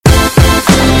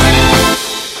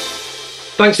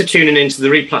Thanks for tuning in to the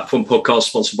Replatform podcast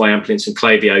sponsored by Amplience and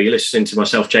Klaviyo. You're listening to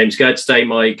myself, James Gurd. Today,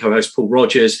 my co-host Paul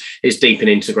Rogers is deep in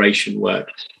integration work,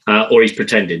 or he's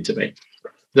pretending to be.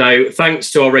 So thanks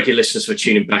to our regular listeners for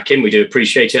tuning back in. We do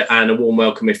appreciate it, and a warm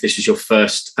welcome if this is your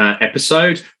first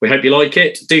episode. We hope you like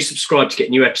it. Do subscribe to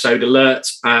get new episode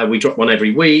alerts. We drop one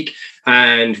every week,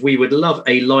 and we would love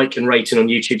a like and rating on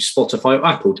YouTube, Spotify, or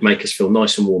Apple to make us feel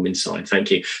nice and warm inside. Thank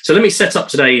you. So let me set up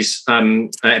today's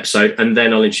episode, and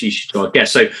then I'll introduce you to our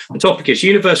guest. So the topic is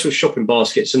Universal Shopping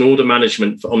Baskets and Order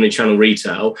Management for Omnichannel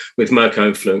Retail with Mirko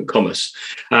and Fluent Commerce.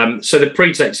 So the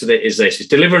pretext of it is this: is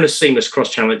delivering a seamless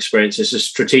cross-channel experience is a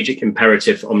strategic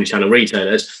imperative for omnichannel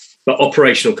retailers, but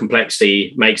operational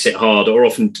complexity makes it hard or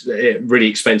often really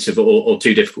expensive or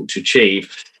too difficult to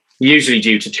achieve, usually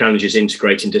due to challenges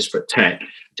integrating disparate tech.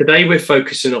 Today, we're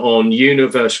focusing on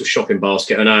Universal Shopping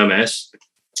Basket and OMS,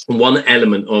 one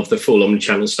element of the full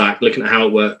omnichannel stack, looking at how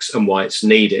it works and why it's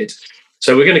needed.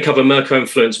 So we're going to cover Mirko and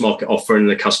Fluent's market offer and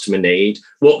the customer need,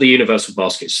 what the Universal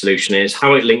Basket solution is,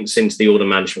 how it links into the order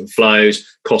management flows,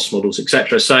 cost models,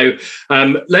 etc. So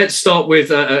let's start with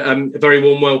a very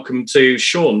warm welcome to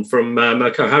Sean from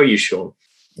Mirko. How are you, Sean?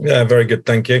 Yeah, very good,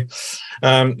 thank you.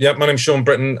 My name's Sean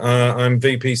Britton. I'm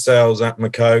VP Sales at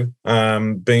Mirko.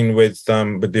 Been with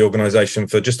the organisation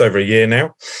for just over a year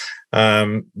now.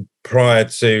 Prior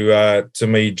to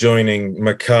me joining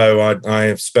Mirko, I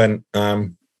have spent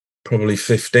probably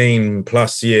 15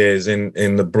 plus years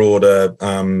in the broader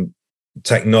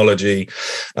technology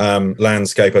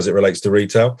landscape as it relates to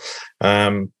retail.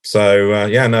 Looking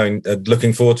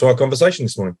forward to our conversation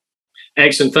this morning.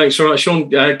 Excellent. Thanks very much, Sean.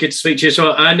 Good to speak to you as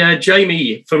well. And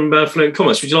Jamie from Fluent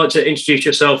Commerce, would you like to introduce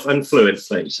yourself and Fluent,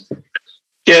 please?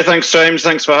 Yeah, thanks, James.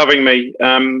 Thanks for having me.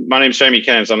 My name's Jamie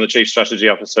Cairns. I'm the Chief Strategy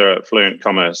Officer at Fluent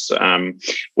Commerce.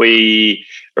 We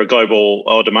are a global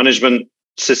order management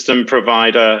system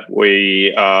provider.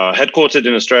 We are headquartered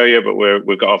in Australia, but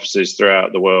we've got offices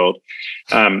throughout the world.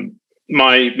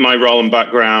 My role and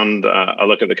background, I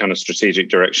look at the kind of strategic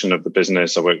direction of the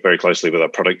business. I work very closely with our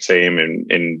product team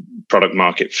in product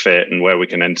market fit and where we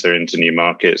can enter into new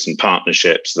markets and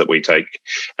partnerships that we take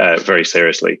very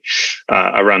seriously.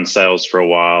 I ran sales for a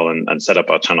while and set up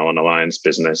our channel and alliance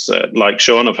business. Like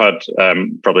Sean, I've had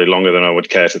probably longer than I would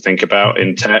care to think about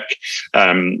in tech.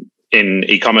 In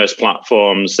e-commerce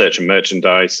platforms, search and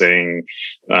merchandising,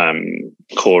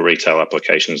 core retail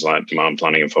applications like demand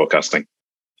planning and forecasting.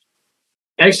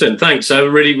 Excellent, thanks.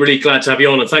 Really, really glad to have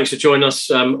you on, and thanks for joining us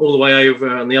all the way over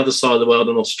on the other side of the world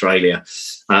in Australia.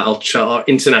 Our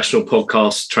international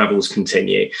podcast travels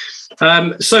continue.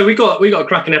 So we got a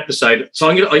cracking episode. So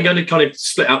I'm going to kind of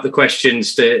split out the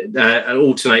questions to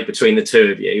alternate between the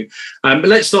two of you. But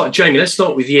let's start, Jamie. Let's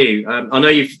start with you. I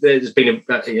know there's been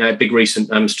a big recent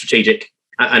strategic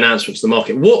announcement to the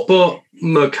market. What brought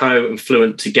Mirko and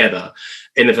Fluent together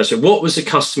in the first? What was the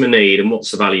customer need, and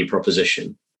what's the value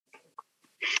proposition?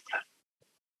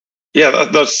 Yeah,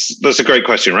 that's a great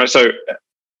question, right? So,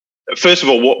 first of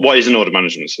all, what is an order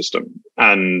management system?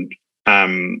 And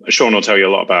Sean will tell you a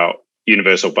lot about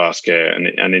Universal Basket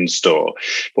and in-store.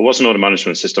 But what's an order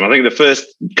management system? I think the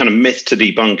first kind of myth to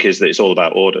debunk is that it's all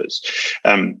about orders.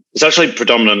 It's actually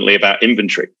predominantly about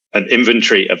inventory and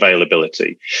inventory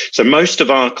availability. So most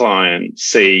of our clients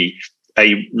see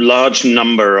a large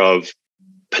number of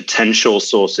potential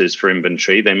sources for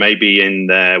inventory. They may be in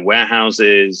their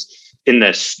warehouses, in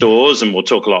their stores, and we'll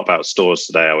talk a lot about stores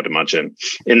today, I would imagine.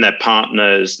 In their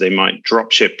partners, they might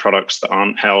drop ship products that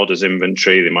aren't held as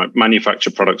inventory. They might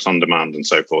manufacture products on demand and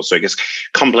so forth. So it gets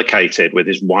complicated with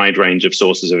this wide range of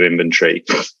sources of inventory.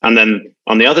 And then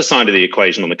on the other side of the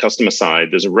equation, on the customer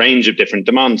side, there's a range of different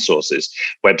demand sources,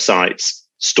 websites,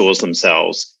 stores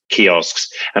themselves, kiosks.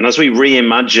 And as we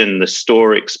reimagine the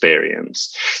store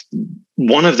experience,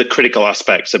 one of the critical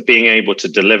aspects of being able to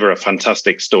deliver a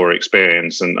fantastic store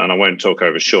experience, and I won't talk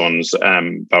over Sean's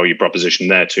value proposition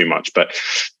there too much, but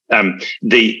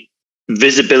the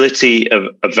visibility of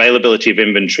availability of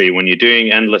inventory when you're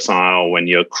doing endless aisle, when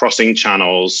you're crossing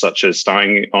channels such as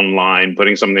starting online,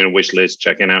 putting something in a wish list,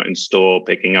 checking out in store,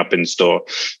 picking up in store,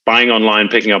 buying online,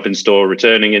 picking up in store,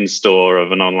 returning in store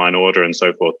of an online order and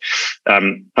so forth.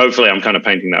 Hopefully I'm kind of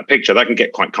painting that picture. That can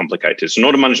get quite complicated. So an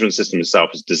order management system itself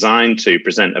is designed to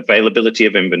present availability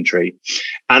of inventory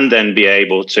and then be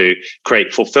able to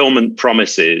create fulfillment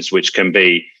promises which can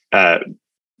be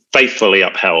faithfully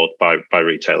upheld by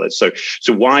retailers. So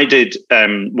why did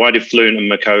Fluent and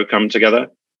Mirko come together?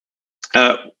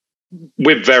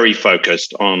 We're very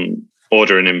focused on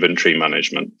order and inventory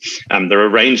management. There are a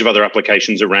range of other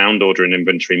applications around order and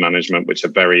inventory management, which are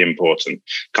very important.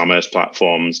 Commerce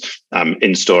platforms,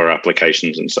 in-store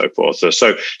applications, and so forth.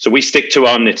 So we stick to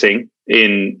our knitting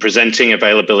in presenting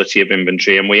availability of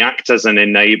inventory, and we act as an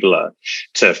enabler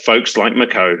to folks like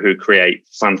Maco who create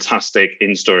fantastic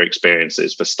in-store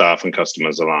experiences for staff and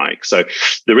customers alike. So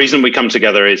the reason we come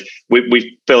together is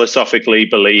we philosophically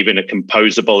believe in a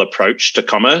composable approach to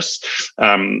commerce.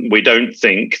 We don't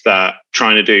think that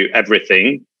trying to do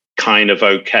everything kind of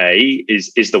okay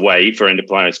is the way for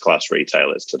enterprise class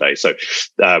retailers today. So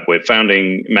we're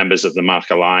founding members of the Mark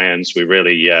Alliance. We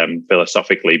really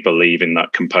philosophically believe in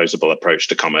that composable approach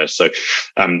to commerce. So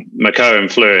Maco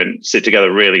and Fluent sit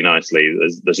together really nicely.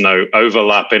 There's no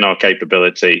overlap in our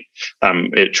capability.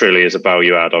 It truly is a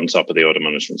value add on top of the order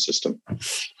management system.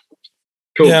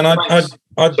 Cool. Yeah, and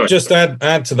I'd just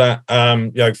add to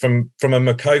that. From a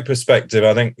Maco perspective,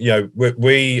 I think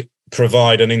we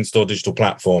provide an in-store digital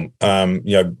platform,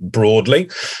 broadly,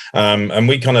 and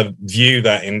we kind of view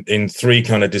that in three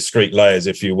kind of discrete layers,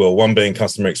 if you will. One being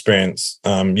customer experience,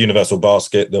 universal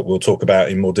basket that we'll talk about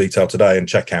in more detail today, and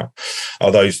checkout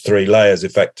are those three layers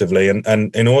effectively.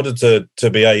 And in order to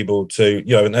be able to,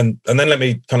 and then let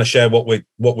me kind of share what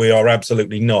we are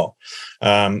absolutely not.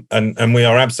 And we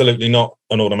are absolutely not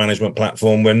an order management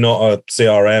platform. We're not a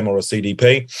CRM or a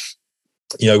CDP.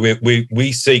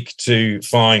 We seek to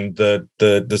find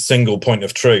the single point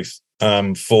of truth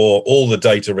for all the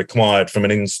data required from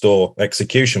an in-store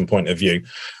execution point of view,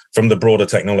 from the broader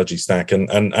technology stack. And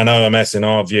OMS, in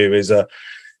our view, is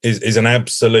an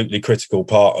absolutely critical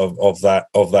part of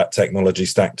that technology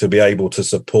stack to be able to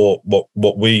support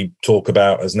what we talk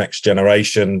about as next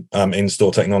generation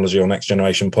in-store technology or next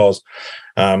generation POS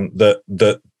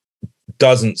that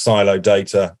doesn't silo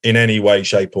data in any way,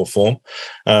 shape, or form.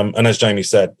 And as Jamie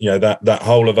said, that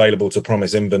whole available to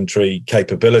promise inventory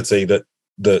capability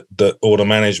that order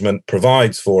management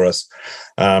provides for us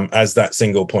as that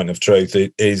single point of truth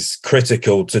is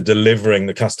critical to delivering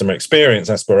the customer experience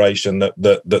aspiration that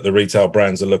the retail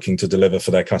brands are looking to deliver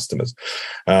for their customers.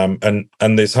 And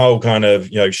this whole kind of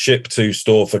ship to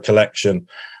store for collection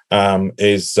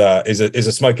is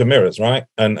a smoke and mirrors, right?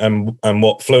 And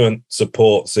what Fluent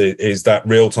supports is that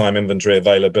real-time inventory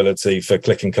availability for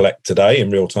click and collect today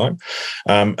in real time,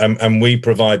 and we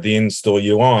provide the in-store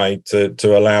UI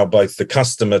to allow both the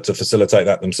customer to facilitate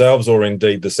that themselves, or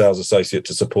indeed the sales associate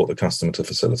to support the customer to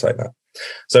facilitate that.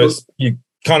 So it's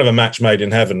kind of a match made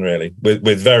in heaven, really,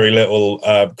 with very little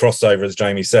crossover, as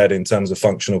Jamie said, in terms of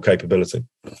functional capability.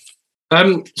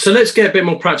 So let's get a bit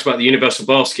more practical about the universal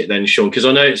basket then, Sean, because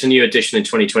I know it's a new addition in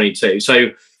 2022.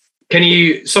 So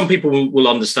some people will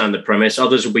understand the premise,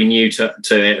 others will be new to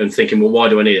it and thinking, well, why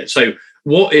do I need it? So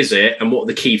what is it, and what are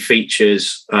the key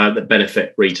features that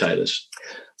benefit retailers?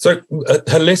 So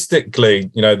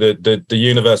holistically, the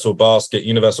universal basket,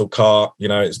 universal cart,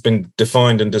 it's been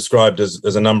defined and described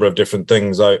as a number of different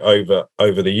things over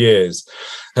the years.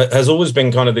 Has always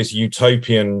been kind of this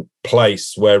utopian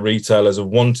place where retailers have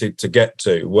wanted to get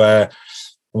to, where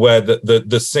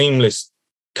the seamless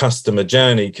customer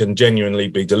journey can genuinely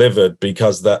be delivered,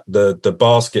 because that the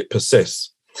basket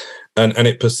persists. And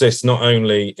it persists not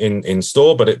only in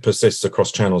store, but it persists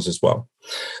across channels as well.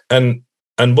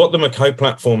 And what the Maco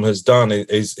platform has done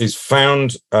is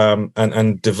found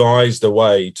and devised a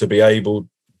way to be able,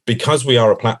 because we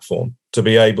are a platform, to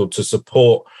be able to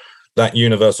support that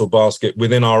universal basket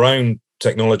within our own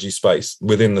technology space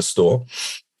within the store.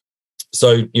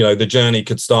 So, the journey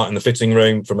could start in the fitting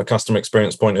room from a customer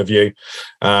experience point of view.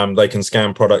 They can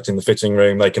scan product in the fitting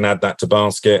room. They can add that to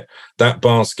basket. That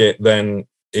basket then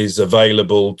is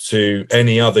available to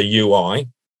any other UI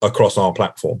across our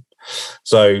platform.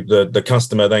 So the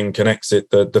customer then can exit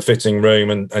the fitting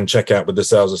room and check out with the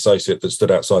sales associate that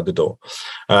stood outside the door.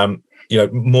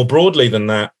 More broadly than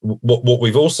that, what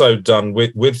we've also done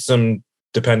with some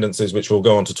dependencies, which we'll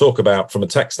go on to talk about from a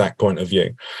tech stack point of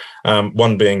view,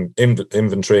 one being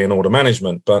inventory and order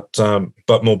management,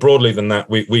 but more broadly than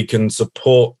that, we can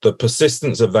support the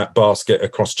persistence of that basket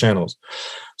across channels.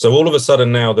 So all of a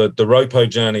sudden now, the ROPO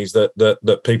journeys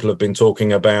that people have been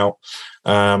talking about,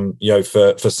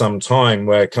 for some time,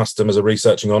 where customers are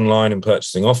researching online and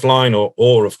purchasing offline,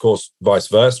 or of course vice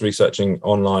versa, researching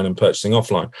online and purchasing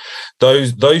offline.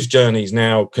 Those journeys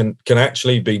now can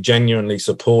actually be genuinely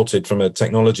supported from a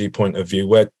technology point of view,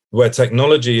 where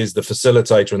technology is the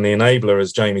facilitator and the enabler,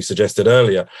 as Jamie suggested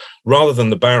earlier, rather than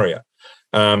the barrier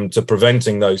to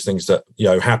preventing those things that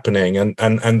happening,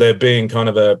 and there being kind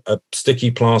of a sticky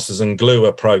plasters and glue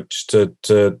approach to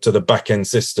the back end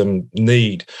system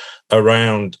need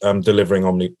around delivering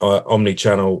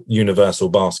omni-channel universal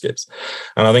baskets.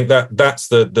 And I think that's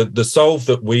the solve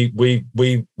that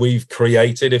we've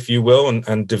created, if you will,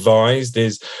 and devised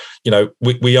is,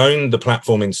 we own the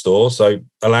platform in store, so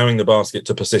allowing the basket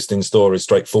to persist in store is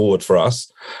straightforward for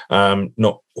us.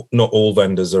 Not all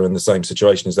vendors are in the same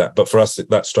situation as that, but for us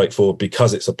that's straightforward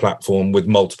because it's a platform with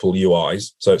multiple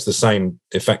UIs, so it's the same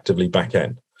effectively back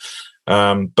end.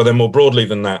 But then more broadly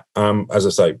than that, as I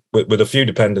say, with a few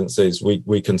dependencies,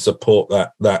 we can support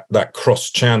that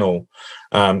cross-channel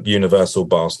universal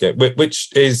basket, which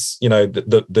is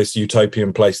this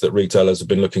utopian place that retailers have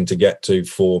been looking to get to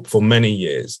for many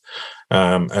years,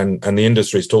 and the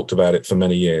industry's talked about it for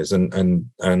many years, and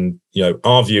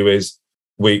our view is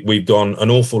we've gone an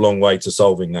awful long way to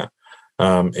solving that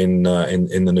in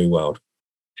the new world.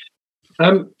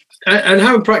 And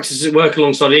how in practice does it work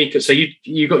alongside Eco? So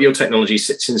you got your technology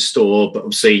sits in store, but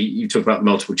obviously you talk about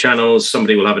multiple channels.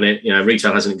 Somebody will have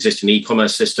retail has an existing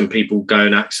e-commerce system. People go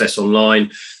and access online.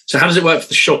 So how does it work for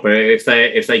the shopper if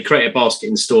they create a basket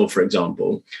in store, for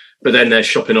example, but then they're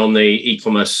shopping on the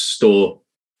e-commerce store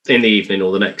in the evening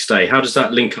or the next day? How does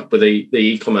that link up with the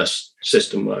e-commerce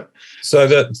system work? So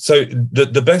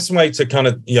the best way to kind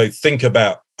of think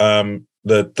about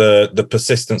the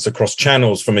persistence across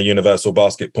channels from a universal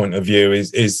basket point of view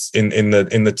is in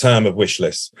the term of wish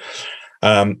lists,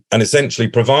 and essentially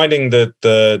providing that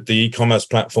the e-commerce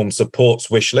platform supports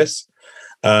wish lists,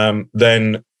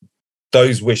 then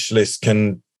those wish lists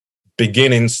can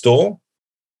begin in store,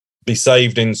 be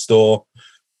saved in store,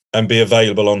 and be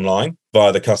available online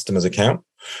via the customer's account.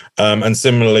 And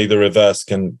similarly, the reverse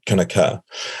can occur.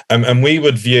 And we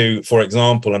would view, for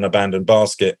example, an abandoned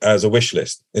basket as a wish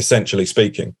list, essentially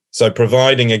speaking. So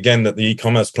providing, again, that the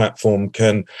e-commerce platform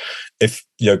can,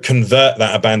 convert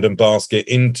that abandoned basket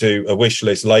into a wish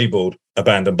list labeled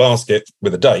abandoned basket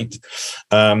with a date,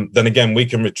 then again, we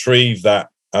can retrieve that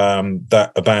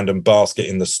abandoned basket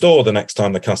in the store the next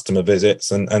time the customer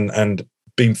visits, and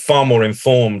be far more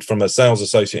informed from a sales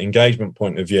associate engagement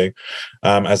point of view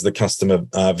as the customer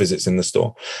visits in the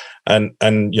store. And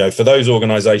for those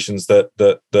organizations that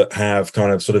have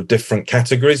kind of sort of different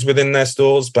categories within their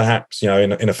stores, perhaps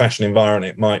in a fashion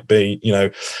environment it might be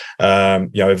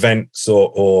events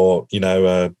or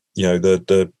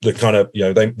the kind of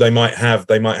they might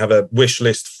have a wish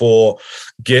list for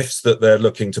gifts that they're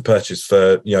looking to purchase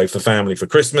for family for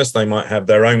Christmas. They might have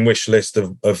their own wish list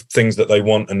of things that they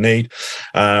want and need.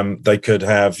 They could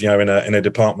have in a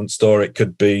department store, it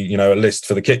could be a list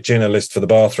for the kitchen, a list for the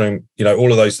bathroom,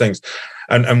 all of those things.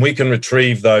 And we can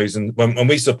retrieve those, and when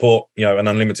we support an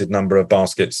unlimited number of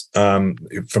baskets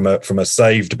from a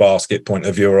saved basket point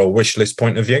of view or a wish list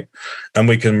point of view, and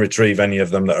we can retrieve any of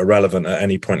them that are relevant at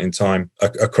any point in time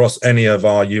across any of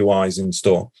our UIs in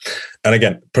store. And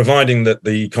again, providing that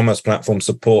the e-commerce platform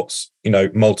supports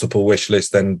multiple wish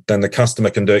lists, then the customer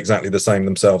can do exactly the same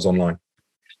themselves online.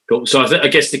 Cool. So I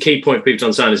guess the key point for people to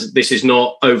understand is that this is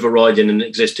not overriding an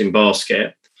existing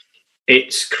basket.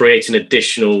 It's creating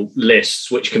additional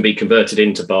lists which can be converted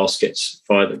into baskets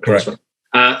via the customer.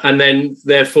 And then,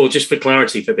 therefore, just for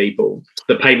clarity for people,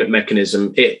 the payment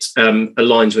mechanism, it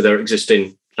aligns with our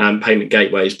existing payment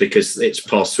gateways because it's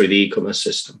passed through the e-commerce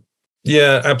system.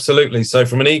 Yeah, absolutely. So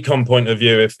from an e-com point of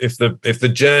view, if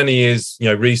the journey is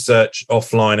research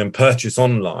offline and purchase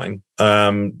online,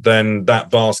 then that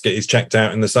basket is checked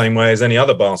out in the same way as any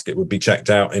other basket would be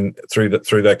checked out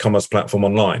through their commerce platform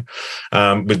online,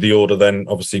 with the order then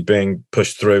obviously being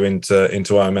pushed through into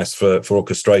OMS for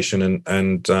orchestration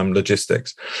and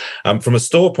logistics. From a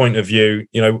store point of view,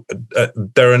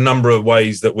 there are a number of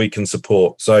ways that we can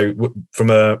support. So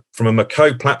from a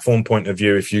Maco platform point of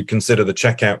view, if you consider the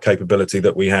checkout capability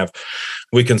that we have,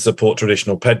 we can support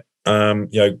traditional PED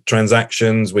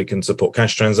transactions, we can support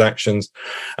cash transactions,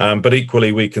 but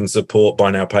equally we can support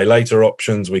buy now pay later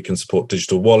options, we can support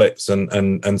digital wallets,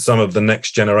 and some of the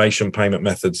next generation payment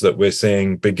methods that we're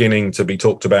seeing beginning to be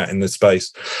talked about in this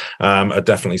space are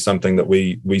definitely something that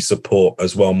we support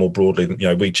as well more broadly.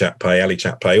 WeChat Pay,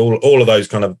 AliChat Pay, all of those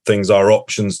kind of things are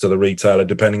options to the retailer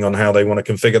depending on how they want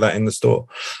to configure that in the store.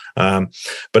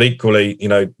 But equally,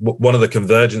 one of the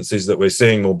convergences that we're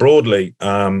seeing more broadly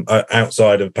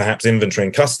outside of perhaps inventory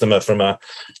and customer from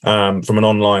an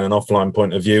online and offline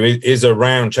point of view is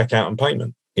around checkout and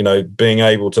payment. Being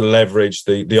able to leverage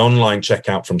the online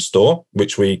checkout from store,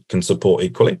 which we can support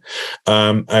equally,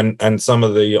 and some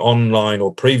of the online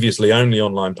or previously only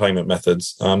online payment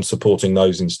methods, supporting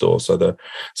those in store. So the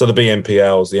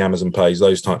BNPLs, the Amazon Pays,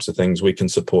 those types of things we can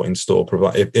support in store,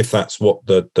 provide if that's what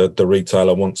the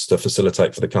retailer wants to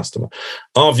facilitate for the customer.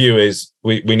 Our view is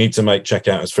we need to make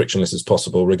checkout as frictionless as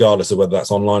possible, regardless of whether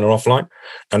that's online or offline,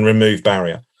 and remove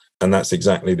barrier. And that's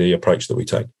exactly the approach that we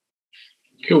take.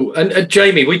 Cool. And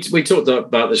Jamie, we talked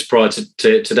about this prior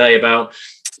to today about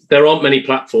there aren't many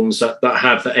platforms that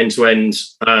have the end-to-end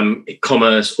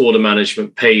commerce order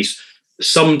management piece.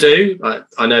 Some do.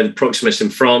 I know Proximus in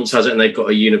France has it, and they've got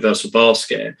a universal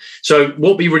basket. So what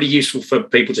would be really useful for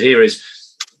people to hear is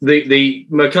the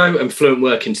Merco and Fluent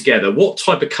working together. What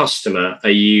type of customer are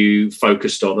you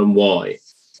focused on, and why?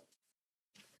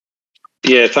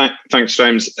 Yeah, thanks,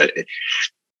 James.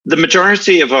 The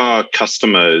majority of our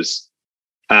customers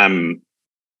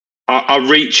are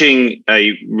reaching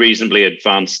a reasonably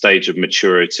advanced stage of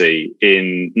maturity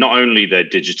in not only their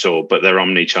digital, but their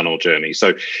omni-channel journey.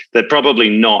 So they're probably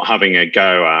not having a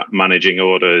go at managing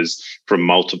orders from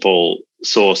multiple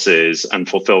sources and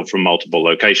fulfilled from multiple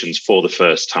locations for the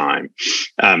first time.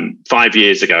 5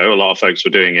 years ago, a lot of folks were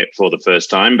doing it for the first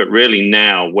time, but really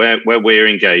now where we're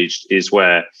engaged is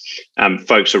where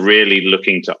folks are really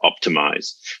looking to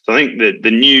optimize. So I think the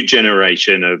new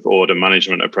generation of order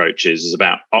management approaches is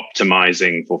about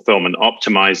optimizing fulfillment,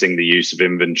 optimizing the use of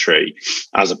inventory,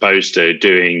 as opposed to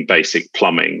doing basic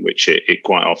plumbing, which it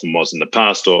quite often was in the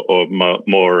past, or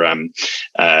more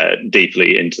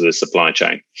deeply into the supply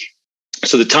chain.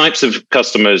 So the types of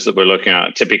customers that we're looking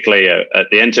at typically at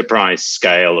the enterprise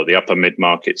scale or the upper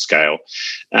mid-market scale,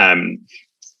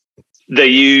 they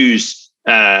use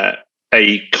a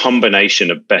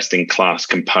combination of best-in-class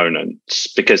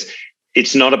components, because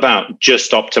it's not about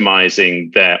just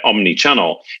optimizing their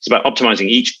omni-channel. It's about optimizing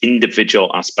each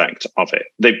individual aspect of it.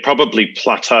 They've probably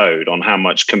plateaued on how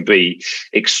much can be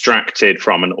extracted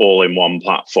from an all-in-one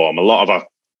platform. A lot of our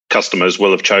customers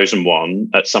will have chosen one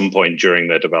at some point during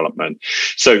their development.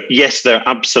 So yes, there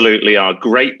absolutely are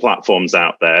great platforms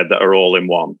out there that are all in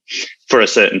one for a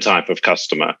certain type of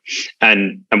customer.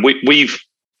 And we've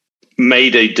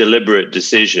made a deliberate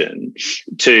decision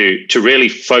to really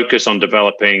focus on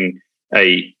developing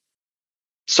a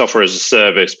software as a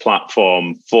service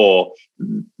platform for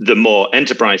the more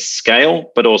enterprise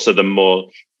scale, but also the more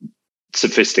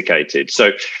sophisticated.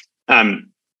 So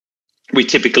we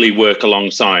typically work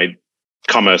alongside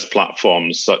commerce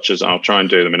platforms such as, I'll try and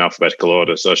do them in alphabetical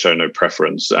order, so I'll show no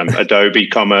preference. Adobe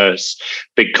Commerce,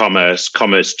 BigCommerce,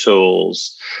 Commerce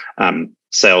Tools,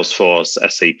 Salesforce,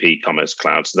 SAP Commerce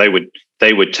Cloud. So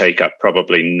they would take up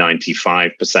probably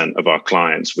 95% of our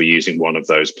clients were using one of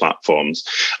those platforms.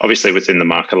 Obviously, within the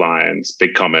Mark Alliance,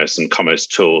 BigCommerce and Commerce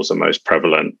Tools are most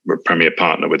prevalent. We're a premier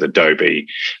partner with Adobe,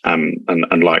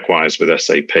 and likewise with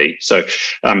SAP. So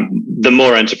the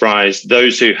more enterprise,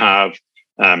 those who have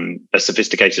a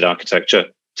sophisticated architecture,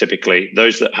 typically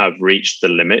those that have reached the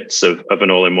limits of an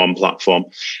all-in-one platform.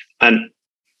 And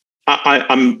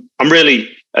I'm really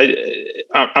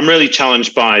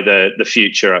challenged by the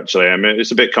future, actually. I mean,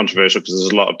 it's a bit controversial because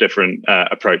there's a lot of different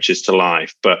approaches to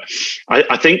life. But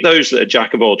I think those that are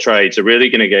jack of all trades are really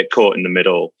going to get caught in the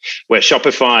middle, where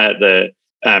Shopify at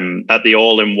the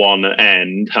all-in-one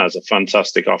end has a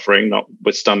fantastic offering,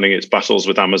 notwithstanding its battles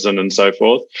with Amazon and so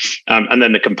forth. And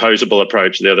then the composable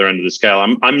approach at the other end of the scale.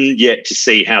 I'm yet to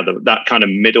see how that kind of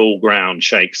middle ground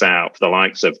shakes out for the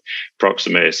likes of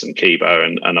Proximus and Kibo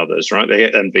and others, right?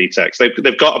 And VTEX.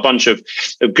 They've got a bunch of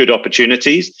good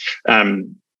opportunities.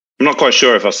 I'm not quite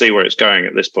sure if I see where it's going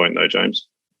at this point, though, James.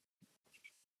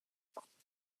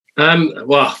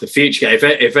 Well, the future,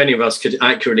 if any of us could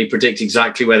accurately predict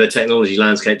exactly where the technology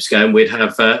landscape's going, we'd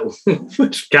have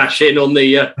cash in on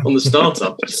the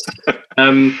startups.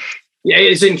 Yeah,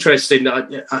 it's interesting.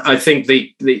 I think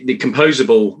the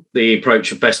composable, the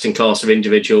approach of best in class of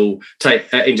individual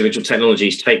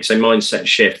technologies takes a mindset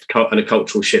shift and a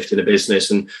cultural shift in a business,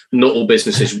 and not all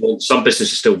businesses want. Some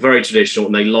businesses are still very traditional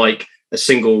and they like a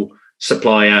single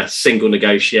supplier, single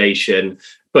negotiation,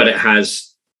 but it has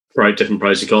different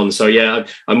pros and cons. So yeah,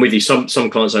 I'm with you. Some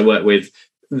clients I work with,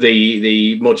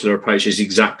 the modular approach is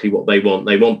exactly what they want.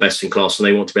 They want best in class, and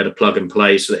they want to be able to plug and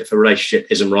play, so that if a relationship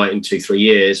isn't right in 2-3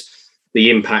 years, the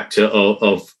impact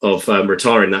of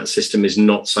retiring that system is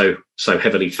not so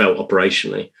heavily felt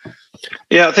operationally.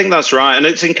 Yeah, I think that's right, and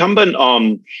it's incumbent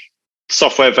on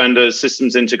software vendors,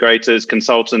 systems integrators,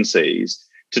 consultancies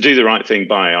to do the right thing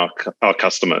by our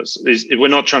customers. We're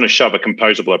not trying to shove a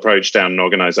composable approach down an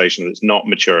organization that's not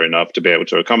mature enough to be able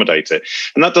to accommodate it.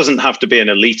 And that doesn't have to be an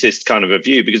elitist kind of a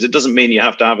view, because it doesn't mean you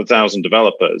have to have 1,000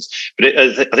 developers. But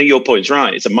I think your point's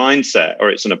right. It's a mindset, or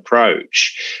it's an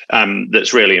approach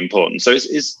that's really important. So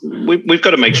we've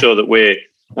got to make sure that we're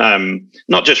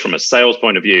not just from a sales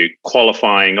point of view,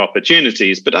 qualifying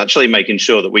opportunities, but actually making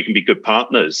sure that we can be good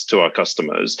partners to our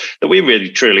customers, that we really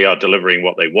truly are delivering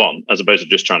what they want, as opposed to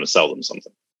just trying to sell them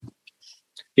something.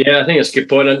 Yeah, I think that's a good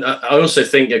point. And I also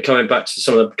think, coming back to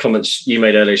some of the comments you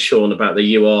made earlier, Sean, about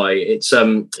the UI, it's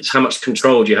how much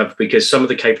control do you have, because some of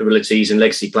the capabilities in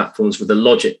legacy platforms with the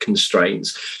logic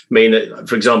constraints mean that,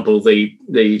 for example,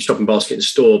 the shopping basket in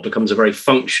store becomes a very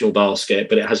functional basket,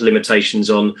 but it has limitations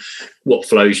on what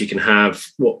flows you can have,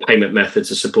 what payment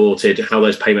methods are supported, how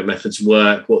those payment methods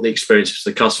work, what the experience is for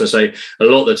the customer. So a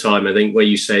lot of the time, I think where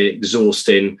you say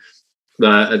exhausting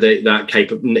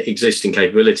that existing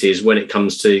capability is when it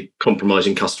comes to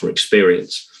compromising customer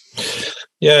experience.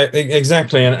 Yeah,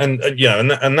 exactly,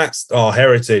 and that's our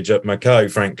heritage at Maco.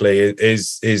 Frankly,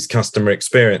 is customer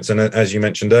experience, and as you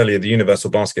mentioned earlier, the universal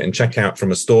basket and checkout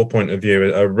from a store point of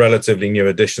view are relatively new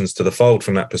additions to the fold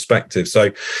from that perspective.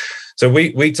 So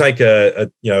we take a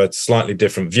slightly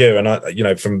different view,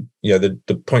 and from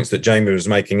the points that Jamie was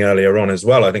making earlier on as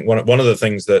well. I think one of the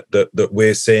things that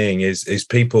we're seeing is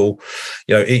people,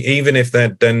 even if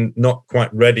they're then not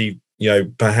quite ready,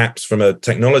 perhaps from a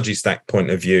technology stack point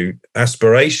of view,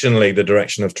 aspirationally the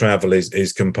direction of travel is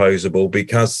composable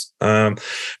because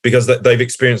they've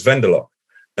experienced vendor lock.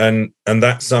 And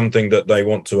that's something that they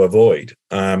want to avoid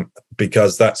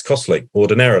because that's costly.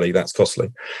 Ordinarily, that's costly.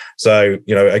 So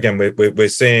again, we're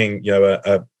seeing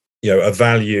a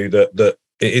value that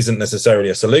it isn't necessarily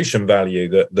a solution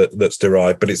value that's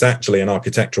derived, but it's actually an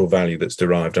architectural value that's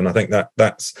derived. And I think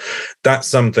that's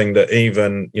something that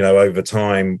even over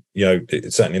time,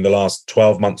 certainly in the last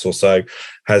 12 months or so,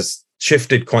 has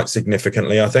shifted quite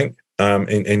significantly, I think.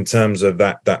 In terms of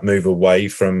that move away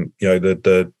from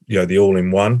the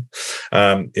all-in-one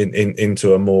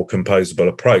into a more composable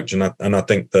approach, and I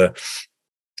think the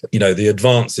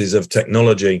advances of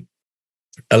technology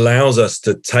allows us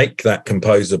to take that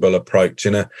composable approach.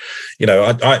 I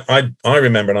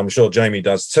remember, and I'm sure Jamie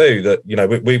does too, that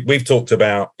we've talked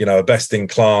about a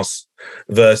best-in-class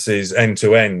versus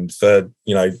end-to-end for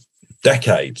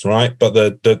decades, right? But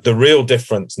the real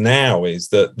difference now is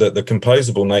that the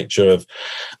composable nature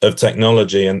of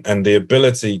technology and the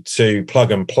ability to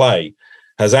plug and play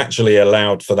has actually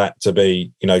allowed for that to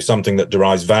be something that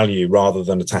derives value rather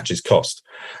than attaches cost.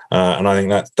 And I think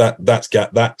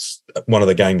that's one of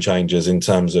the game changers in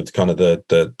terms of kind of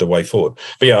the way forward.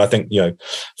 But yeah, I think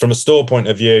from a store point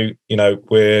of view,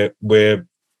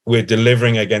 we're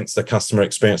delivering against the customer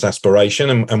experience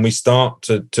aspiration, and we start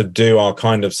to do our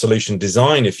kind of solution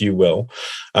design, if you will,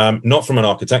 not from an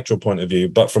architectural point of view,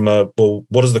 but from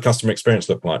what does the customer experience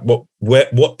look like? What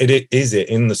is it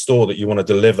in the store that you want to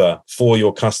deliver for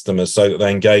your customers so that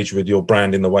they engage with your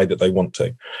brand in the way that they want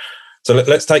to? So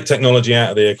let's take technology out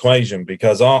of the equation,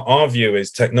 because our view is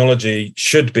technology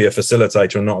should be a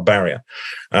facilitator and not a barrier.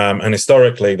 And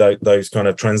historically, those kind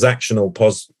of transactional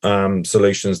POS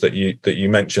solutions that you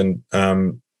mentioned,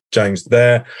 James,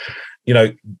 they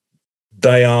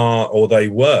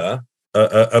were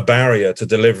a barrier to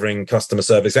delivering customer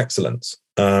service excellence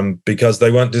because they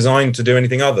weren't designed to do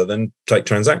anything other than take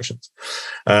transactions.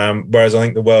 Whereas I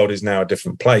think the world is now a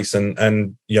different place,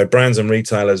 and brands and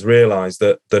retailers realize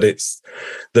that it's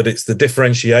the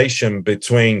differentiation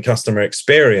between customer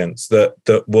experience that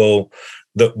will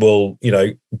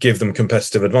give them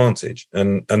competitive advantage,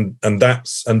 and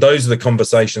those are the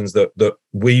conversations that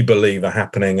we believe are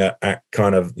happening at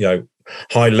kind of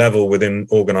high level within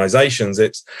organizations.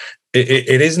 It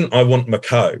isn't I want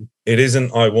Maco, it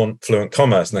isn't I want Fluent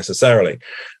Commerce necessarily,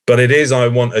 but it is I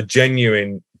want a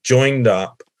genuine, joined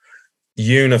up,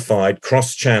 unified,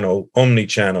 cross-channel,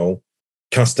 omni-channel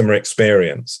customer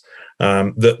experience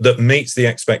that meets the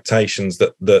expectations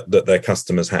that their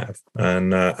customers have,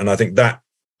 and I think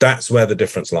that's where the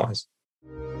difference lies.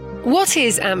 What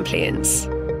is Amplience?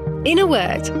 In a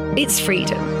word, it's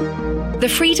freedom. The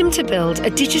freedom to build a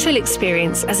digital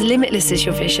experience as limitless as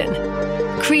your vision.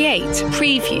 Create,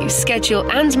 preview,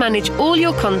 schedule, and manage all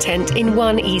your content in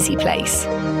one easy place.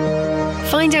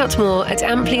 Find out more at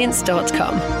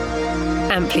amplience.com.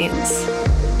 Amplience.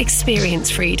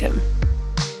 Experience freedom.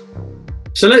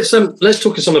 So let's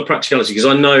talk some of the practicality, because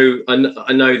I know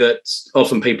that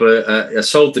often people are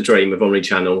sold the dream of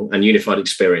omnichannel and unified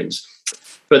experience,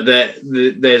 but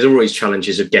there's always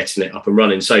challenges of getting it up and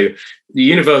running. So the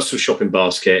universal shopping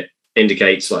basket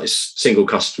indicates like single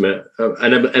customer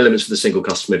and elements of the single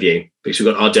customer view, because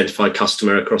we've got identified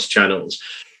customer across channels.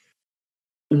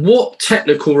 What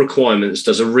technical requirements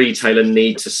does a retailer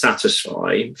need to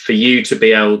satisfy for you to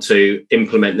be able to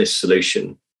implement this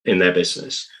solution in their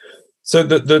business? So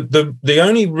the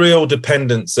only real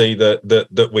dependency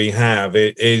that we have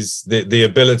is the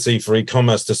ability for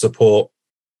e-commerce to support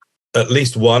at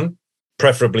least one,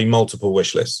 preferably multiple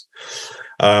wish lists.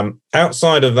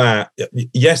 Outside of that,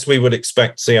 yes, we would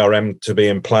expect CRM to be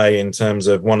in play in terms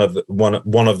of one of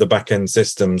the back end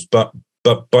systems, but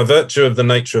by virtue of the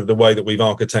nature of the way that we've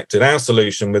architected our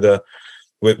solution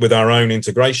with our own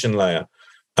integration layer,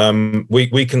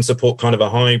 we can support kind of a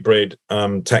hybrid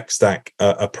tech stack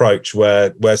approach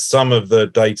where some of the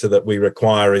data that we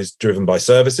require is driven by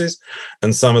services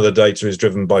and some of the data is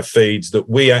driven by feeds that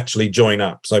we actually join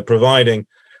up. So providing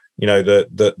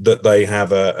that they have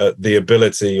the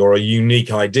ability or a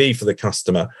unique ID for the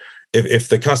customer. If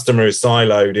the customer is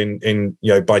siloed in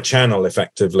by channel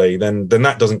effectively, then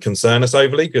that doesn't concern us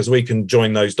overly, because we can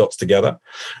join those dots together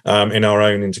in our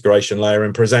own integration layer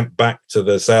and present back to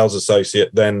the sales associate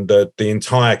then the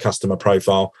entire customer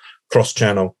profile,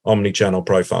 cross-channel, omni-channel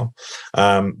profile.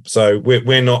 So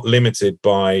we're not limited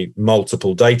by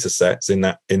multiple data sets in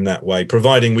that way,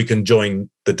 providing we can join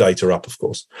the data up, of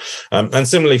course. And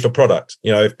similarly for product,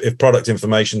 if product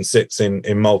information sits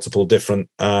in multiple different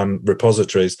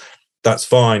repositories, that's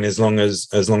fine as long as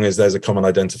there's a common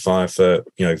identifier for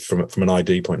from an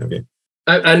ID point of view.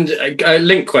 And a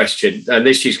link question, and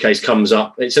this use case comes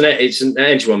up. It's an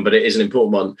edge one, but it is an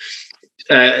important one.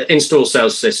 In-store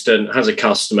sales assistant has a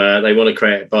customer. They want to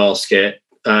create a basket.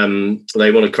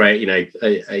 They want to create,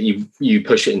 you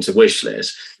push it into wish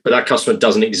list, but that customer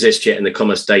doesn't exist yet in the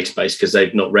commerce database because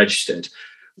they've not registered.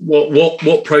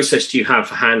 What process do you have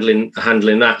for handling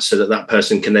that so that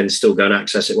person can then still go and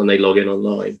access it when they log in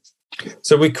online?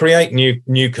 So we create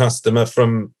new customer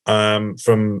from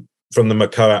the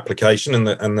Maco application and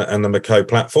the Maco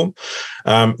platform.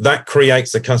 That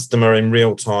creates a customer in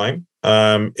real time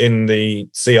in the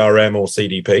CRM or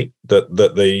CDP that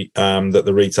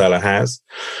the retailer has.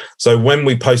 So when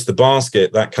we post the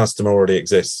basket, that customer already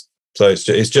exists. So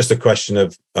it's just a question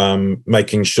of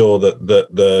making sure that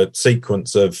the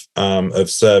sequence of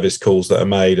service calls that are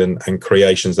made and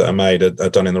creations that are made are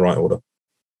done in the right order.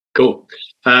 Cool.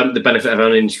 The benefit of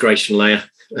an integration layer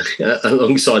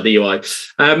alongside the UI.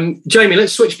 Jamie,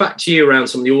 let's switch back to you around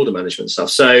some of the order management stuff.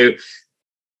 So,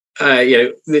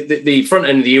 the front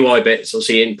end of the UI bit is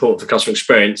obviously important for customer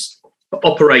experience, but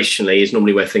operationally is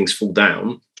normally where things fall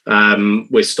down.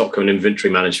 With stock and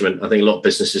inventory management, I think a lot of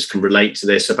businesses can relate to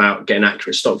this about getting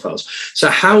accurate stock files. So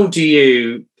how do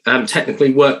you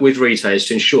technically work with retailers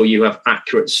to ensure you have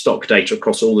accurate stock data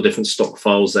across all the different stock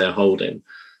files they're holding?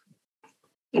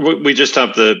 We just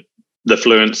have the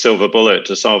Fluent silver bullet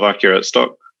to solve accurate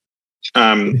stock.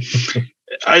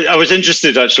 I was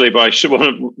interested actually by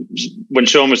when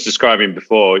Sean was describing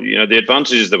before, the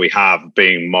advantages that we have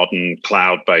being modern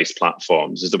cloud-based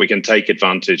platforms is that we can take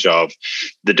advantage of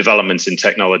the developments in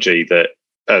technology that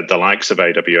the likes of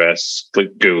AWS,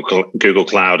 Google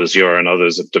Cloud, Azure, and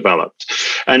others have developed.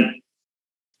 And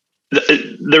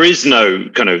there is no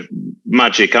kind of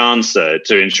magic answer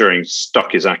to ensuring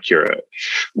stock is accurate.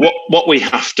 What we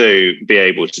have to be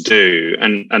able to do,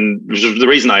 and the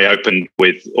reason I opened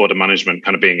with order management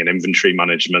kind of being an inventory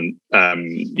management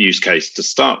use case to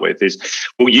start with, is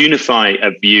we'll unify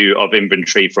a view of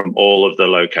inventory from all of the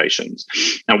locations.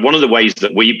 Now, one of the ways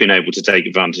that we've been able to take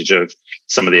advantage of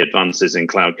some of the advances in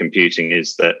cloud computing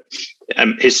is that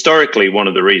historically, one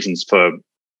of the reasons for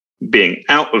being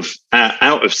out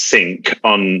of sync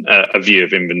on a view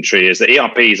of inventory is that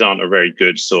ERPs aren't a very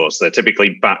good source. They're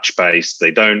typically batch based.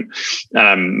 They don't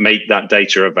make that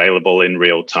data available in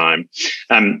real time.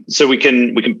 So we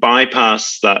can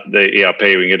bypass the ERP.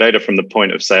 We can get data from the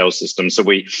point of sale system. So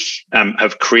we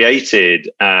have created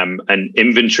an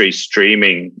inventory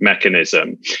streaming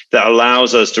mechanism that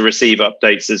allows us to receive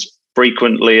updates as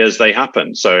frequently as they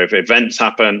happen. So if events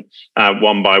happen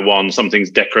one by one,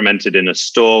 something's decremented in a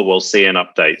store, we'll see an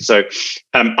update. So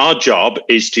our job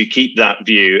is to keep that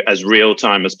view as real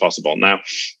time as possible. Now,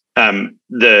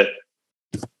 the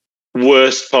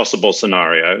worst possible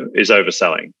scenario is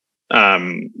overselling.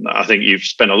 I think you've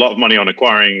spent a lot of money on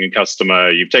acquiring a customer.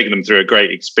 You've taken them through a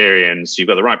great experience. You've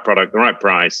got the right product, the right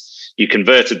price. You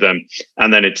converted them,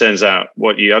 and then it turns out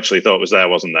what you actually thought was there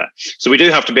wasn't there. So we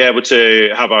do have to be able to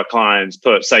have our clients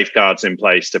put safeguards in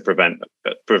place to prevent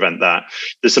that.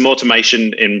 There's some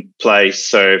automation in place.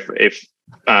 So if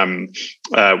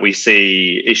we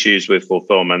see issues with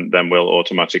fulfillment, then we'll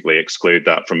automatically exclude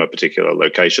that from a particular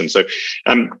location. So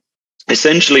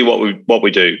essentially, what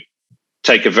we do.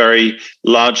 Take a very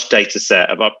large data set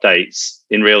of updates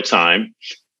in real time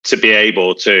to be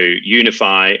able to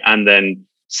unify and then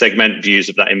segment views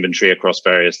of that inventory across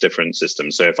various different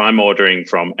systems. So if I'm ordering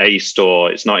from a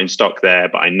store, it's not in stock there,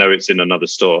 but I know it's in another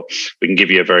store, we can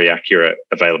give you a very accurate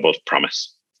available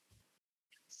promise.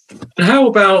 And how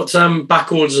about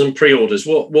back orders and pre-orders?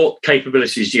 What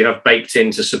capabilities do you have baked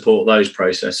in to support those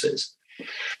processes?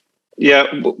 Yeah,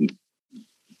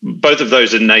 both of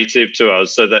those are native to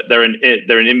us, so that they're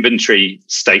an inventory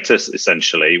status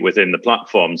essentially within the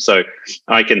platform. So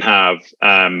I can have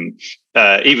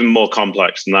even more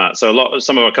complex than that. So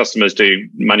some of our customers do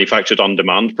manufactured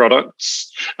on-demand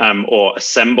products or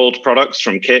assembled products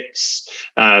from kits.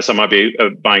 So I might be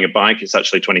buying a bike. It's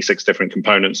actually 26 different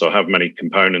components or however many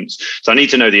components. So I need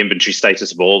to know the inventory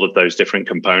status of all of those different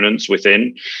components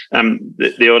within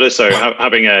the order. So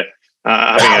having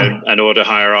an order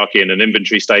hierarchy and an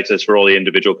inventory status for all the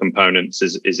individual components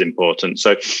is important.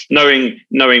 So knowing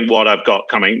what I've got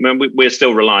coming, we're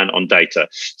still reliant on data.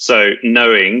 So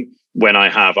knowing when I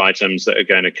have items that are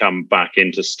going to come back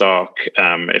into stock,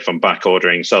 if I'm back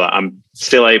ordering, so that I'm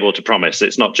still able to promise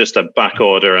it's not just a back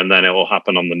order and then it will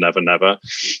happen on the never.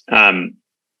 And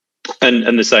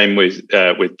the same with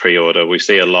pre-order. We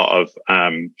see a lot of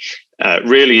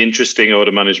really interesting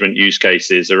order management use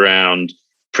cases around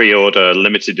pre-order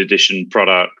limited edition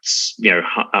products.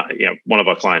 One of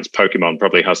our clients, Pokemon,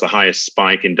 probably has the highest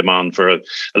spike in demand for a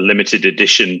limited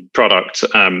edition product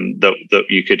that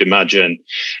you could imagine.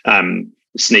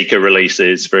 Sneaker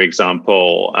releases, for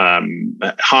example,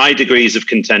 high degrees of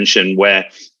contention where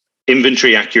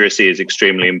inventory accuracy is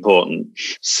extremely important,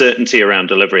 certainty around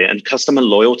delivery, and customer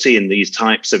loyalty in these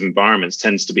types of environments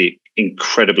tends to be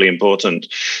incredibly important.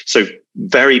 So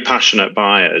very passionate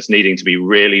buyers needing to be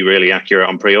really, really accurate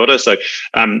on pre-order. So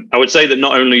I would say that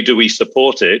not only do we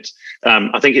support it,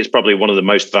 I think it's probably one of the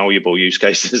most valuable use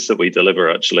cases that we deliver,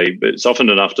 actually. But it's often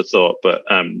an afterthought, but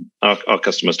our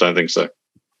customers don't think so.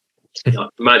 I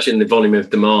imagine the volume of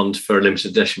demand for a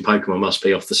limited edition Pokemon must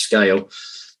be off the scale.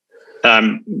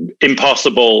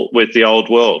 Impossible with the old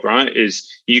world, right? Is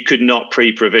you could not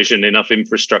pre-provision enough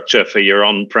infrastructure for your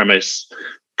on-premise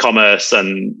commerce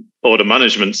and order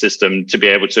management system to be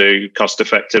able to cost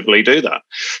effectively do that.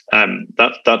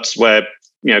 That's where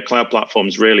cloud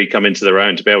platforms really come into their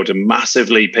own to be able to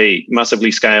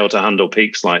massively scale to handle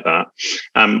peaks like that.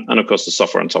 And of course, the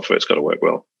software on top of it's got to work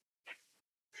well.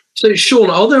 So,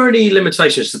 Sean, are there any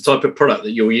limitations to the type of product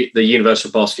that the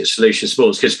Universal Basket solution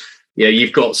supports? Because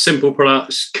you've got simple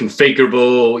products,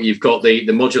 configurable, you've got the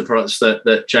modular products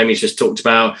that Jamie's just talked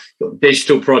about, you've got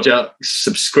digital products,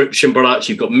 subscription products,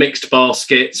 you've got mixed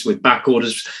baskets with back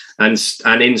orders and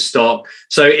in stock.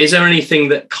 So is there anything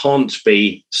that can't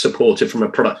be supported from a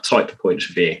product type point of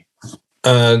view?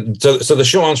 So the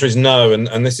short answer is no,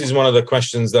 and this is one of the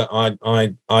questions that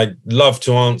I love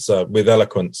to answer with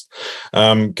eloquence,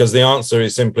 because the answer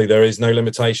is simply there is no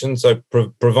limitation. So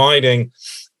providing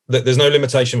that there's no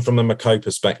limitation from the Maco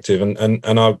perspective,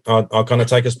 and I'll kind of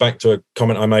take us back to a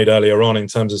comment I made earlier on in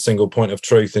terms of single point of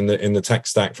truth in the tech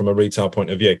stack from a retail point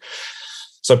of view.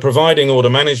 So providing order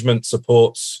management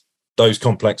supports those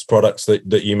complex products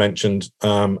that you mentioned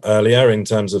earlier in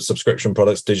terms of subscription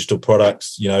products, digital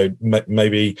products,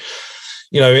 maybe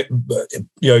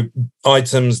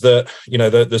items that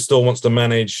the store wants to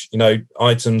manage,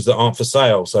 items that aren't for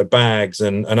sale, so bags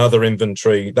and other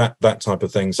inventory, that type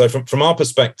of thing. So from our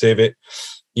perspective, it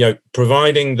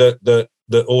providing that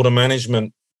the order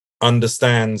management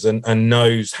understands and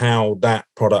knows how that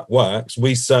product works,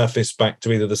 we surface back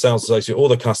to either the sales associate or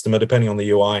the customer, depending on the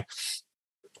UI,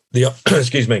 the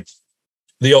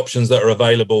options that are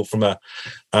available from a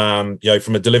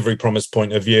delivery promise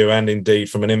point of view, and indeed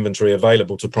from an inventory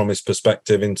available to promise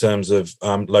perspective in terms of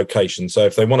location. So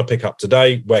if they want to pick up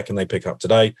today, where can they pick up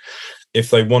today? If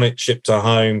they want it shipped to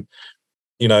home,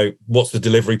 what's the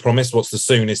delivery promise? What's the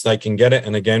soonest they can get it?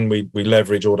 And again, we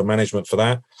leverage order management for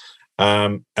that.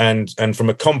 And from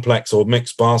a complex or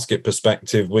mixed basket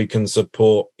perspective, we can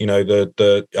support,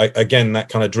 again, that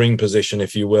kind of dream position,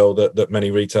 if you will, that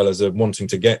many retailers are wanting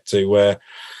to get to,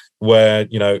 where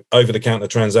over-the-counter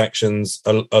transactions,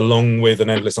 along with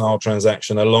an endless aisle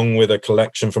transaction, along with a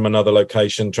collection from another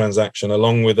location transaction,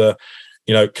 along with a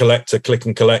click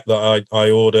and collect that I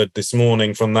ordered this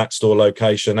morning from that store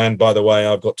location. And by the way,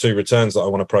 I've got 2 returns that I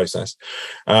want to process.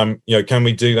 Can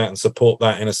we do that and support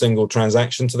that in a single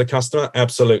transaction to the customer?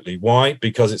 Absolutely. Why?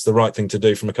 Because it's the right thing to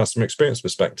do from a customer experience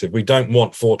perspective. We don't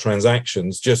want 4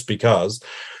 transactions just because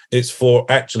it's 4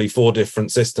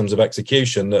 different systems of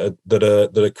execution that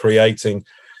are creating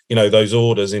those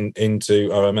orders into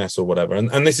OMS or whatever.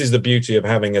 And this is the beauty of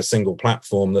having a single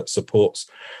platform that supports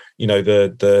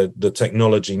the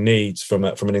technology needs from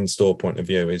an in-store point of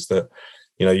view, is that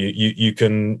you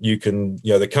can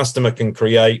the customer can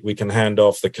create, we can hand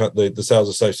off, the sales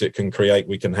associate can create,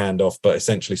 we can hand off, but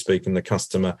essentially speaking, the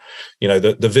customer,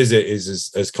 the visit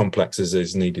is as complex as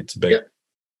is needed to be. Yeah.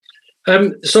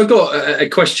 So I've got a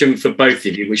question for both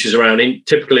of you, which is around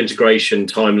typical integration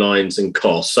timelines and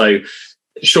costs. So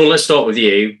Sean, let's start with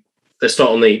you. let's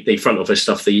start on the front office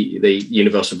stuff, the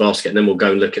universal basket, and then we'll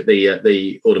go and look at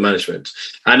the order management.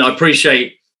 And I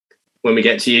appreciate when we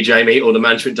get to you, Jamie, order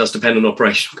management does depend on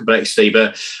operational complexity,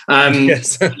 but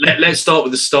yes. let's start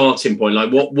with the starting point.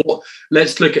 Like what?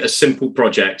 Let's look at a simple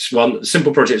project.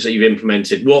 Simple projects that you've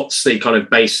implemented. What's the kind of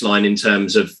baseline in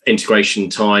terms of integration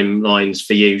timelines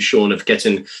for you, Sean, of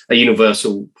getting a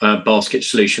universal basket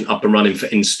solution up and running for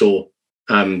in-store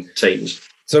teams?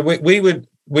 So we would,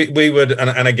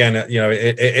 and again,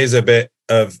 it is a bit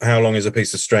of how long is a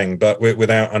piece of string, but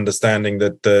without understanding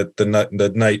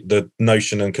the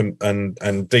notion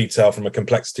and detail from a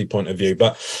complexity point of view.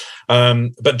 But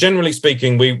generally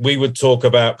speaking, we would talk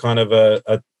about kind of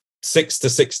a 6 to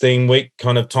 16 week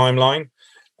kind of timeline.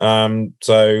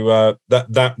 So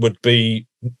that would be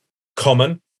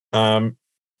common.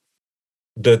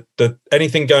 The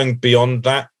anything going beyond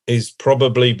that is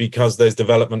probably because there's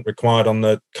development required on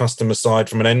the customer side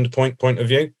from an endpoint point of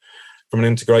view, from an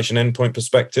integration endpoint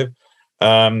perspective.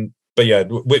 But yeah,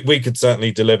 we could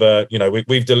certainly deliver.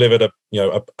 We've delivered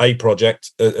a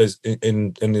project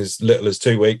in as little as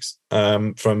 2 weeks,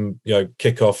 from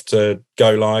kickoff to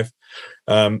go live.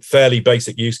 Fairly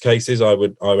basic use cases, I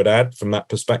would add from that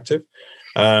perspective.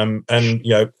 And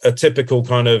a typical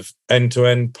kind of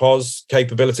end-to-end POS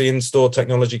capability, in-store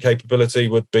technology capability,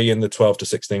 would be in the 12 to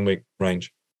 16 week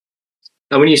range.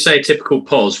 And when you say typical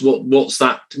POS, what's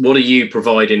that? What are you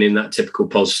providing in that typical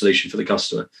POS solution for the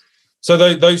customer? So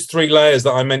those 3 layers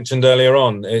that I mentioned earlier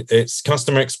on, it's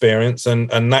customer experience, and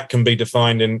that can be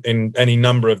defined in any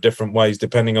number of different ways,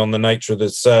 depending on the nature of the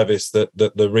service that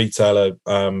the retailer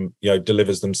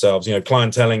delivers themselves.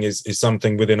 Clienteling is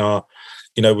something within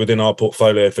our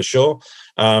portfolio for sure,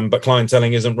 but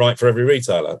clienteling isn't right for every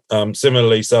retailer.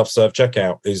 Similarly, self-serve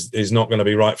checkout is not going to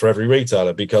be right for every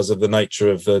retailer because of the nature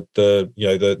of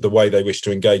the way they wish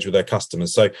to engage with their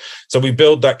customers. So we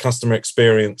build that customer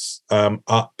experience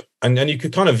up, and you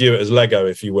could kind of view it as Lego,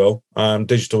 if you will,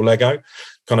 digital Lego,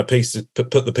 kind of pieces,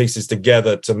 put the pieces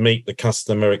together to meet the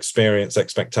customer experience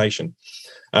expectation.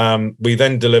 We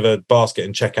then deliver basket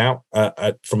and checkout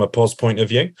from a POS point of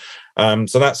view.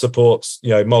 So that supports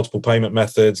multiple payment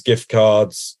methods, gift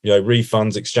cards,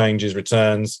 refunds, exchanges,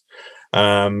 returns.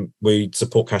 We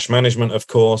support cash management, of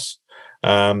course.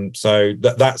 So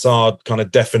that's our kind of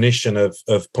definition of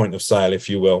point of sale, if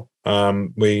you will.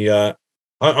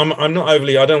 I'm not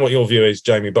overly, I don't know what your view is,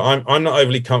 Jamie, but I'm not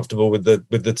overly comfortable with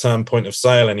the term point of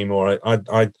sale anymore.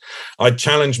 I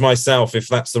challenge myself if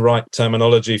that's the right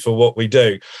terminology for what we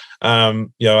do.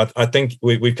 I think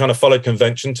we've kind of followed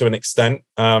convention to an extent.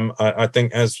 I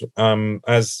think as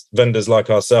vendors like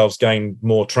ourselves gain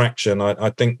more traction, I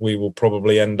think we will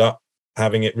probably end up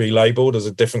having it relabeled as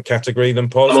a different category than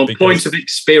POS. On point of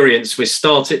experience, we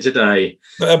start it today.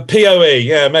 POE,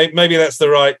 yeah, maybe that's the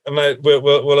right.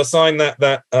 We'll assign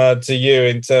that to you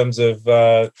in terms of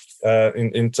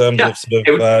in terms of sort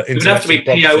of. It would have to be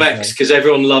POX because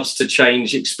everyone loves to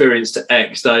change experience to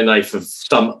X, don't they? For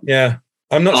some. Yeah.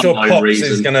 I'm not sure POX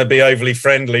is going to be overly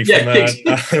friendly.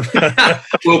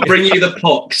 We'll bring you the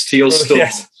POX to your store.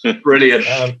 Yes. Brilliant.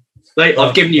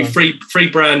 I've given you free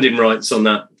branding rights on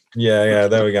that. Yeah,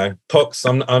 there we go. POX.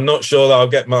 I'm not sure that I'll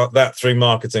get that through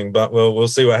marketing, but we'll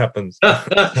see what happens.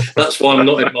 That's why I'm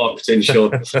not in marketing,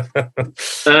 Sean.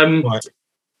 Right.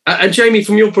 And Jamie,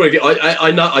 from your point of view,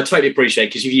 I know I totally appreciate,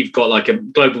 because if you've got like a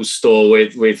global store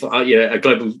with a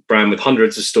global brand with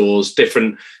hundreds of stores,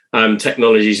 different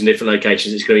technologies in different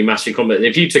locations, it's going to be massively complex.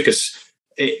 If you took us,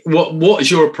 what is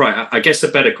your approach? I guess the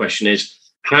better question is,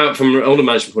 how, from an order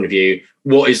management point of view,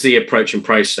 what is the approach and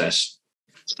process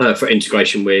for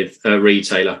integration with a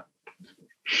retailer?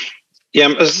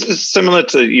 Yeah, similar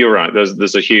to, you're right.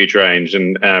 There's a huge range,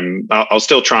 and I'll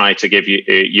still try to give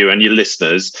you and your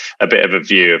listeners a bit of a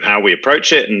view of how we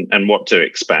approach it and what to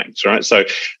expect. Right. So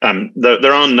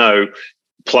there are no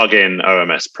plug-in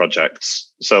OMS projects.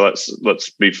 So let's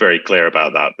be very clear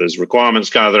about that. There's requirements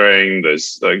gathering.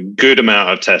 There's a good amount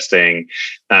of testing.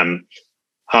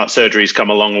 Heart surgery's come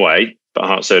a long way, but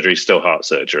heart surgery is still heart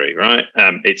surgery, right?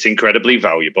 It's incredibly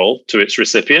valuable to its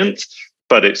recipient,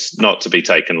 but it's not to be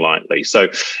taken lightly. So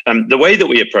the way that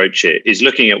we approach it is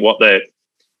looking at what their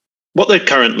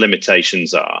current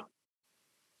limitations are,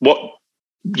 what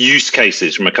use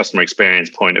cases from a customer experience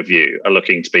point of view are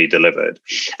looking to be delivered,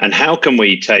 and how can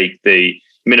we take the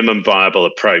minimum viable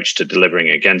approach to delivering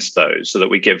against those so that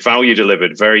we get value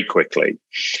delivered very quickly,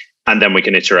 and then we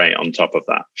can iterate on top of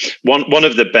that. One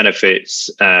of the benefits,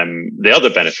 the other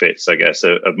benefits, I guess,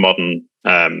 of modern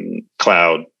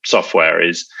cloud software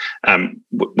is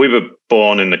we were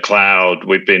born in the cloud.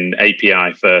 We've been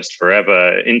API first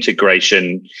forever.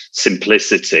 Integration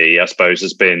simplicity, I suppose,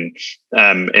 has been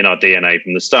in our DNA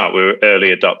from the start. We were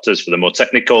early adopters, for the more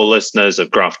technical listeners,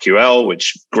 of GraphQL,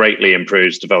 which greatly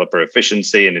improves developer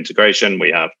efficiency and integration.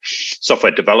 We have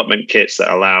software development kits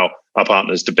that allow our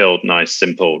partners to build nice,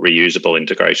 simple, reusable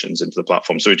integrations into the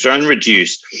platform. So we try and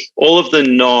reduce all of the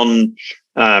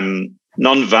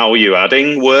non-value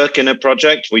adding work in a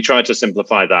project. We try to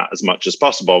simplify that as much as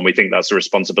possible, and we think that's a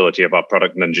responsibility of our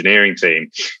product and engineering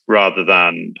team, rather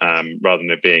than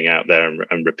it being out there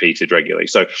and repeated regularly.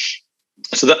 So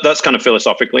that's kind of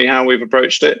philosophically how we've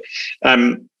approached it.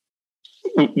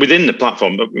 Within the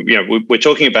platform, we're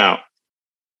talking about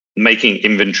making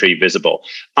inventory visible.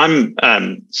 I'm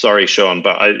sorry, Sean,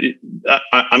 but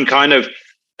I'm kind of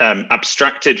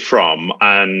abstracted from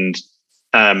and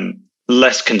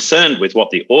less concerned with what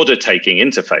the order taking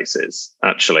interface is,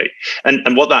 actually.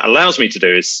 And what that allows me to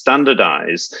do is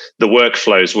standardize the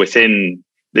workflows within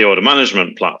the order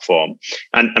management platform.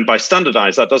 And by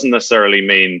standardize, that doesn't necessarily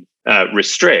mean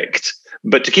restrict,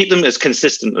 but to keep them as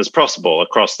consistent as possible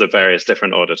across the various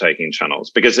different order taking channels,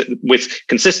 because with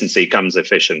consistency comes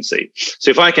efficiency.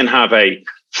 So if I can have a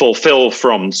fulfill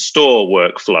from store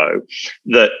workflow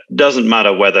that doesn't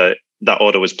matter whether that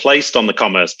order was placed on the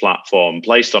commerce platform,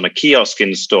 placed on a kiosk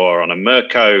in store, on a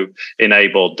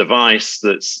Merco-enabled device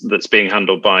that's being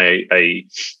handled by a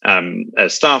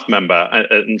staff member,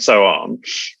 and so on,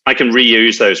 I can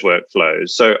reuse those workflows.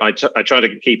 So I try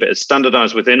to keep it as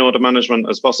standardized within order management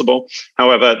as possible.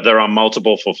 However, there are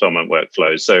multiple fulfillment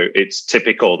workflows. So it's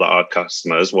typical that our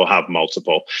customers will have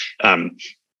multiple on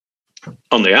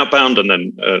the outbound, and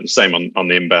then same on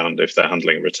the inbound if they're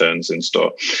handling returns in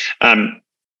store.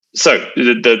 So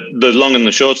the long and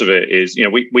the short of it is,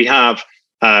 we have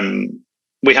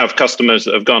customers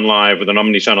that have gone live with an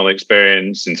omni-channel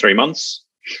experience in 3 months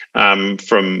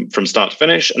from start to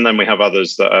finish, and then we have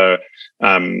others that are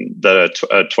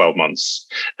 12 months.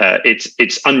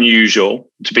 It's unusual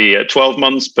to be at 12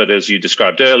 months, but as you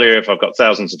described earlier, if I've got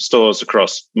thousands of stores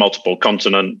across multiple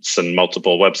continents and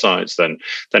multiple websites,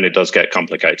 then it does get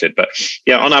complicated. But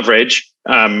yeah, on average,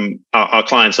 our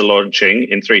clients are launching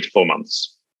in 3 to 4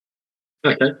 months.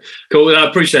 Okay, cool. I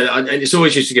appreciate it. And it's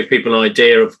always used to give people an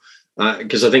idea of,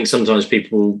 because I think sometimes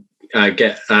people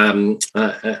get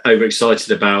overexcited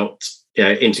about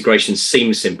integration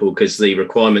seems simple because the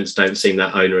requirements don't seem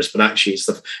that onerous, but actually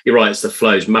you're right, it's the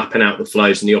flows, mapping out the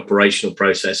flows, and the operational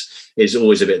process is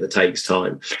always a bit that takes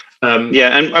time.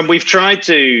 And we've tried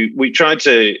to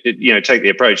take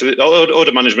the approach.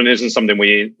 Order management isn't something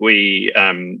we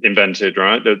invented,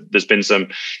 right? There's been some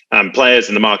players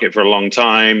in the market for a long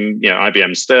time,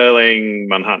 IBM Sterling,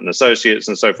 Manhattan Associates,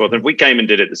 and so forth. And if we came and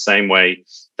did it the same way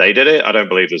they did it, I don't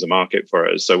believe there's a market for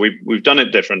us. So we've done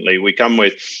it differently. We come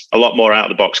with a lot more out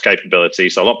of the box capability,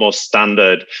 so a lot more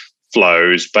standard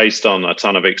flows based on a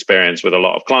ton of experience with a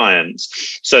lot of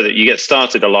clients, so that you get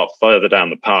started a lot further down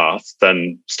the path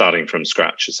than starting from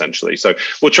scratch, essentially. So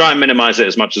we'll try and minimize it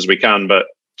as much as we can. But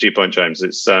to your point, James,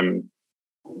 it's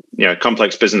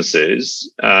complex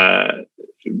businesses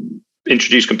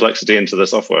introduce complexity into the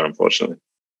software, unfortunately.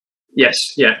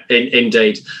 Yes, yeah,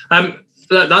 indeed.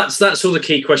 That's all the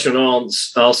key question and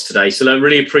asked today. So I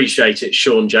really appreciate it,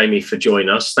 Sean, Jamie, for joining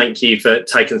us. Thank you for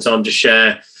taking the time to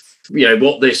share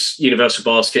what this universal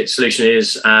basket solution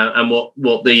is, and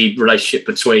what the relationship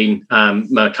between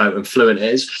Merco and Fluent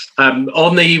is.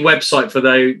 On the website, for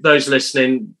those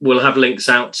listening, we'll have links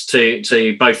out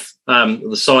to both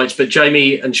the sites. But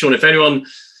Jamie and Sean, if anyone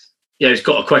has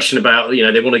got a question about,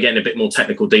 they want to get in a bit more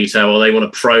technical detail, or they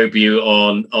want to probe you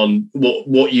on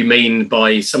what you mean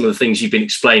by some of the things you've been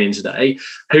explaining today,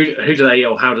 who do they,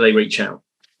 or how do they reach out?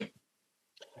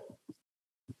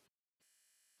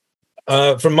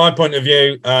 From my point of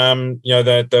view,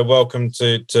 they're welcome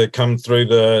to come through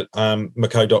the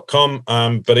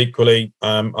Merco.com, but equally,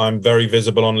 I'm very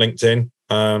visible on LinkedIn.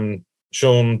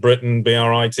 Sean Britton,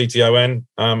 Britton.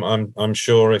 I'm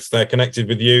sure if they're connected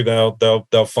with you,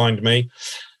 they'll find me.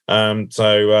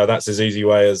 So that's as easy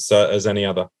way as any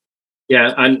other.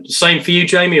 Yeah, and same for you,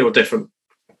 Jamie, or different?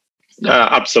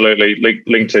 Absolutely.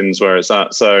 LinkedIn's where it's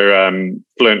at. So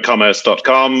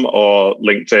fluentcommerce.com or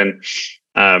LinkedIn.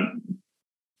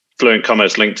 Fluent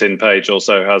Commerce LinkedIn page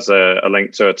also has a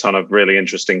link to a ton of really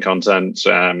interesting content,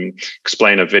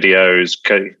 explainer videos,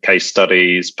 case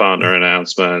studies, partner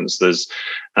announcements. There's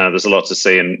a lot to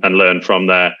see and learn from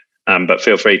there. But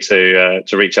feel free to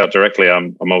reach out directly.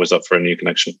 I'm always up for a new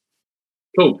connection.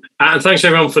 Cool. And thanks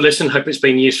everyone for listening. Hope it's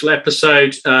been a useful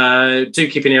episode. Do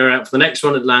keep an ear out for the next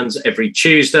one. It lands every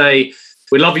Tuesday.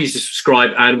 We'd love you to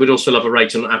subscribe, and we'd also love a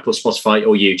rating on Apple, Spotify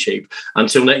or YouTube.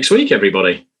 Until next week,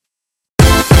 everybody.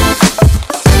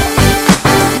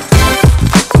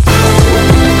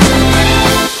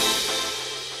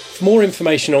 For more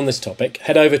information on this topic,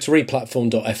 head over to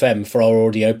replatform.fm for our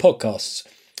audio podcasts.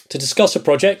 To discuss a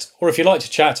project, or if you'd like to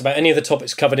chat about any of the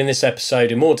topics covered in this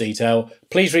episode in more detail,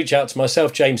 please reach out to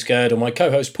myself, James Gurd, or my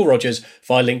co-host Paul Rogers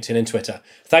via LinkedIn and Twitter.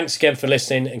 Thanks again for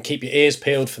listening, and keep your ears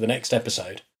peeled for the next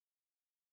episode.